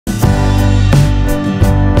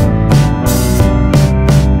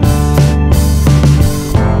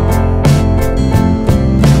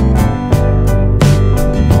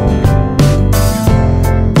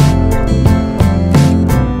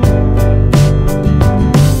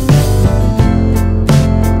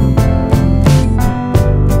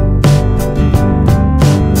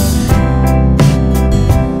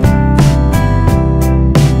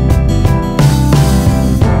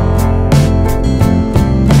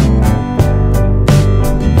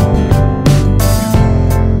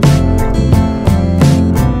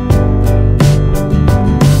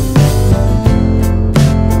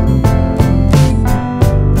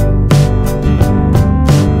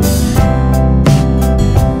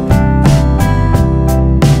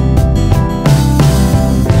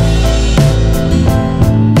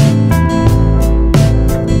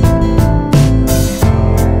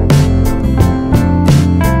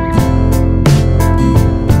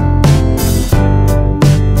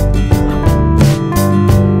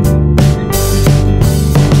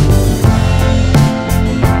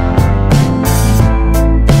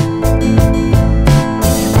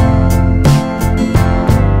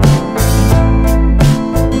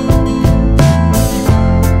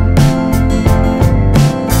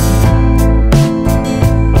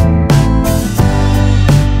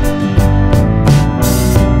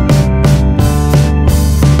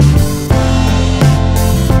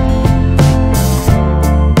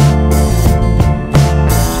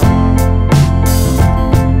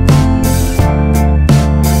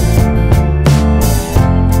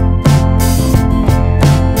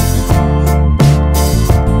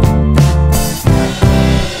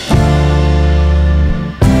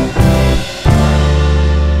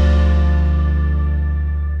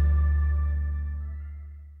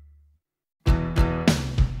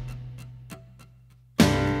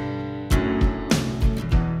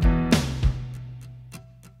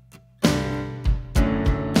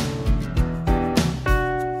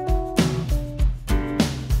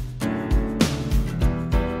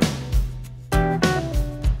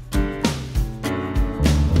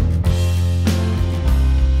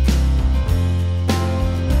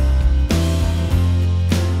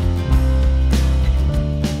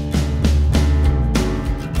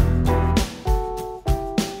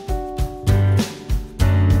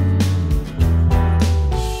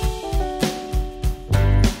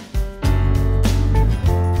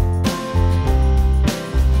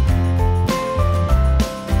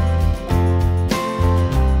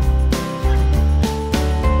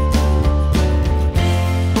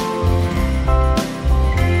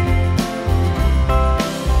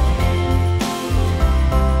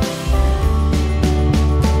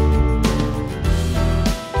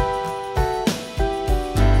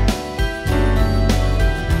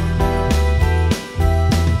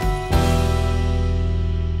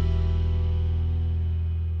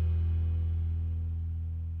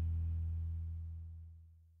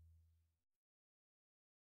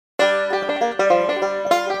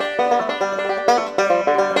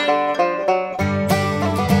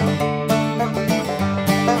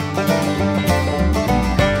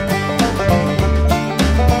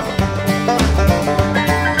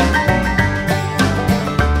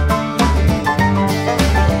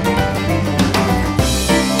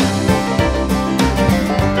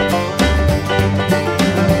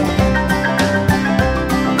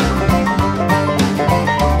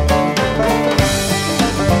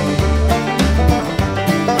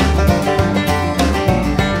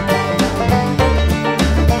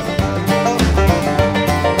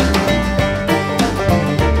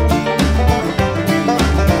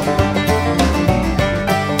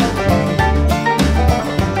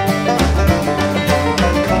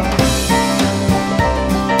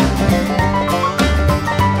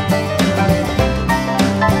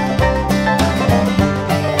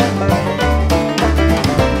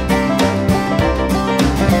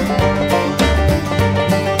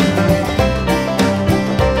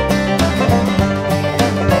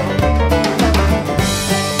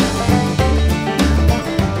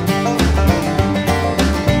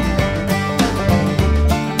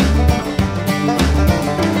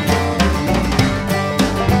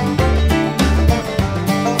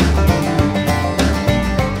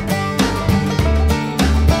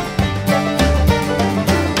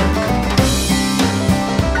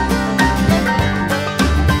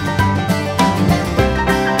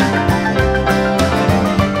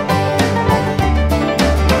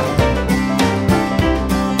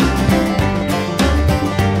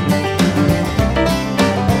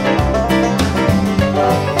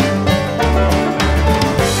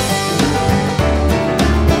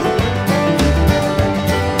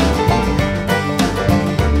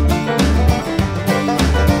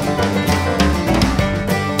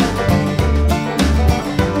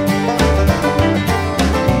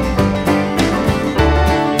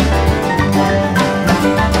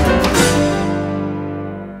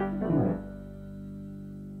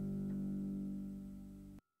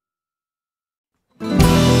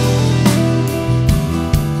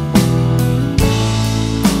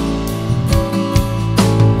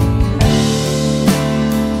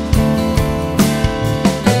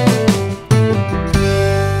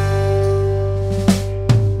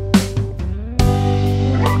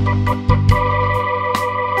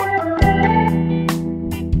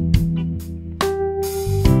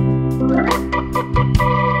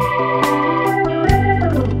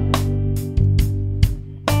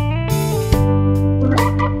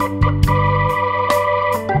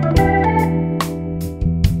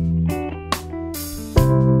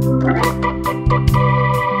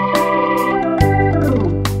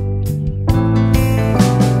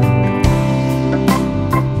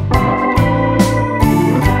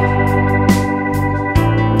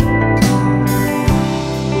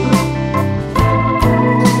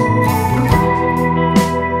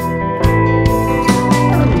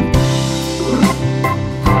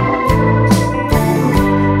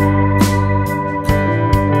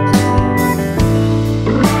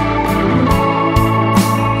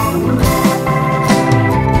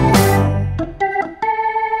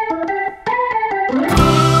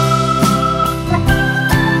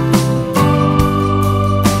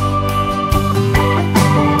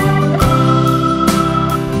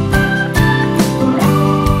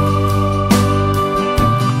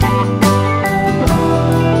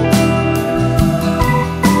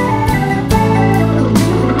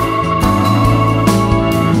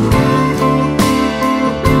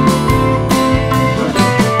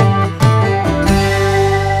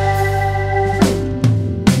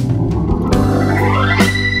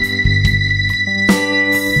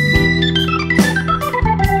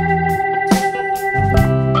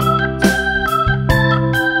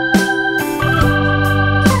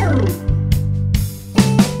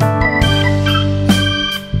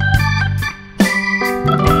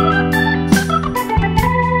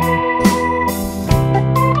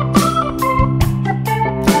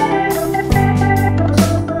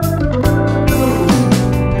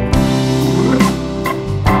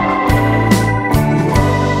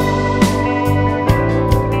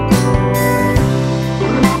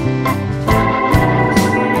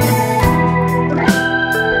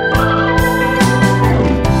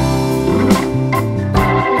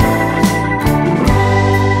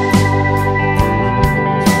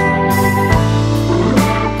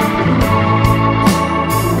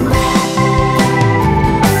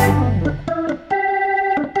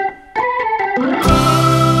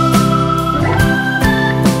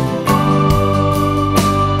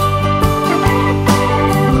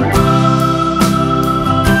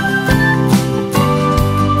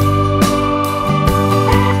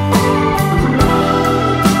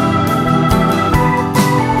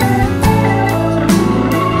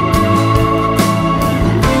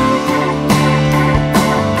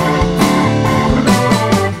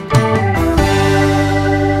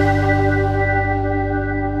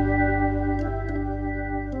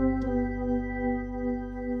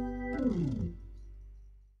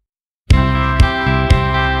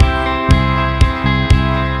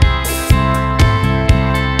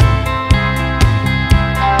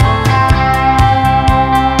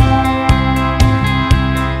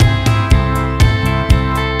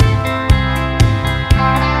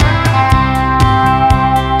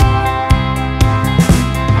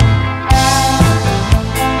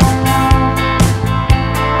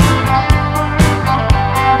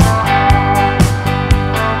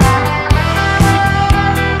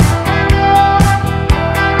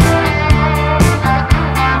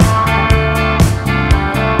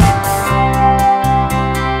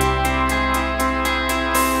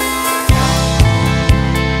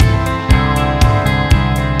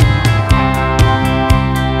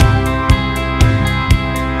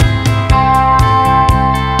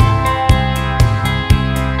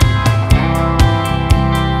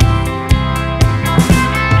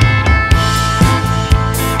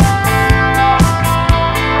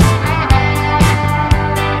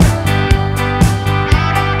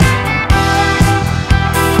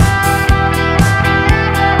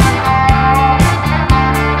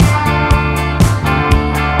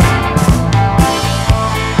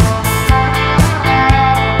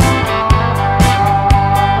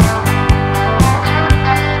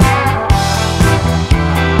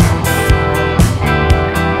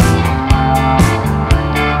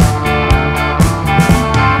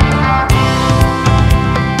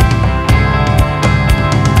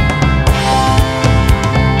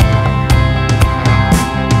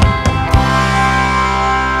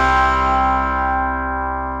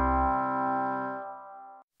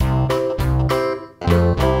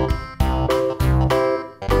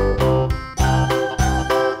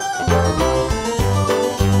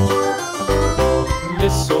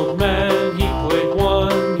This old man, he played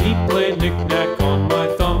one. He played knick-knack on my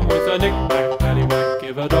thumb with a knick-knack, paddywhack,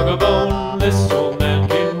 give a dog a bone. This old man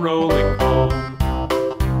came rolling home.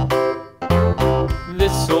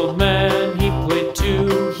 This old man, he played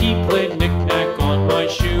two. He played knick-knack on my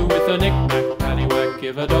shoe with a knick-knack, paddywhack,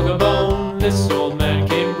 give a dog a bone. This old man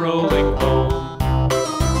came rolling home.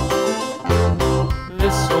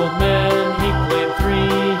 This old man, he played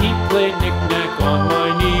three. He played knick-knack on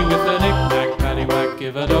my knee with a knick-knack, paddywhack,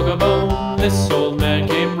 give a dog a bone. This old man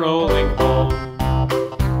came rolling home.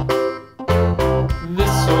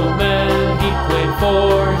 This old man, he played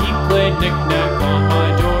four. He played knick-knack on my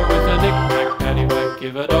door with a knick-knack, paddywhack,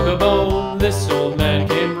 give a dog a bone. This old man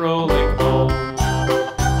came rolling home.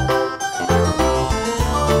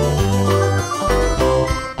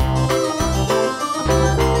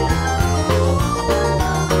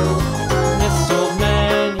 This old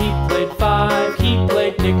man, he played five. He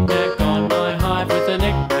played knick-knack on my hive with a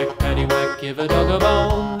knick-knack, paddywhack, give a dog a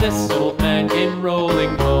bone. This old man came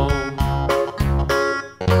rolling home.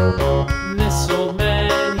 This old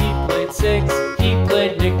man, he played six. He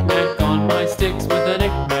played knick-knack on my sticks with a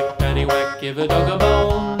knick-knack, paddywhack, give a dog a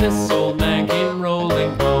bone. This old man came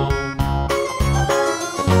rolling home.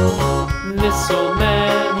 This old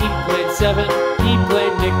man, he played seven. He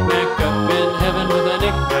played knick-knack up in heaven with a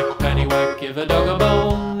knick-knack, paddywhack, give a dog a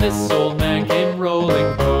bone. This old man came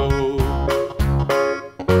rolling home.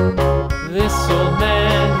 This old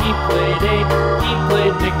man, he played eight. He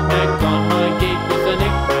played knick-knack on my gate with a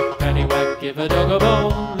knick-knack, paddywhack, give a dog a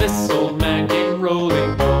bone. This old man came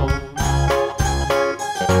rolling home.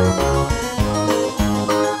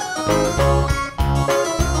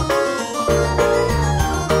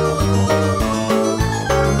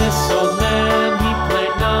 This old man, he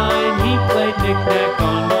played nine. He played knick-knack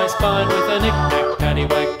on my spine with a knick-knack,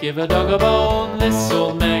 paddywhack, give a dog a bone. This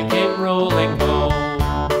old man came rolling home.